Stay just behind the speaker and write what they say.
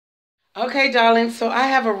Okay, darling, so I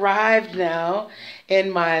have arrived now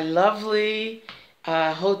in my lovely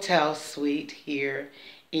hotel suite here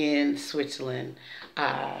in Switzerland.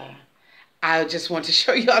 Uh, I just want to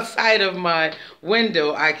show you outside of my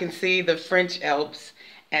window. I can see the French Alps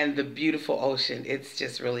and the beautiful ocean. It's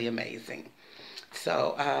just really amazing.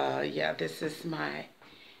 So, yeah, this is my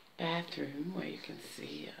bathroom where you can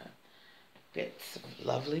see bits of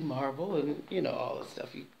lovely marble and, all the stuff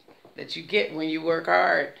that you get when you work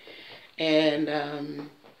hard. And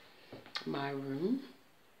my room,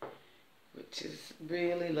 which is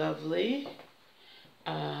really lovely.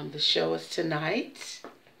 The show is tonight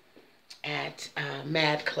at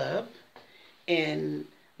Mad Club in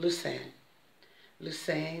Lucerne,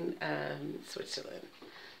 Switzerland.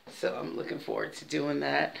 So I'm looking forward to doing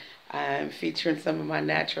that. I'm featuring some of my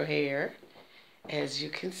natural hair, as you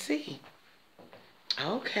can see.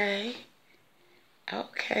 Okay,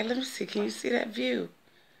 okay, let me see. Can you see that view?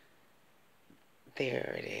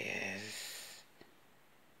 There it is.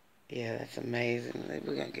 Yeah, that's amazing.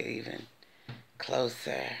 We're going to get even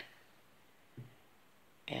closer.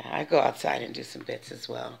 Yeah, I go outside and do some bits as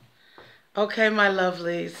well. Okay, my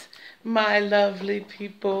lovelies, my lovely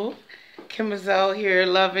people. Kym Mazelle here,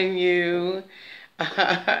 loving you.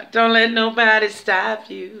 Don't let nobody stop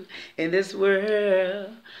you in this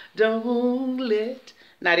world. Don't let,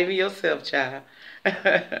 not even yourself, child.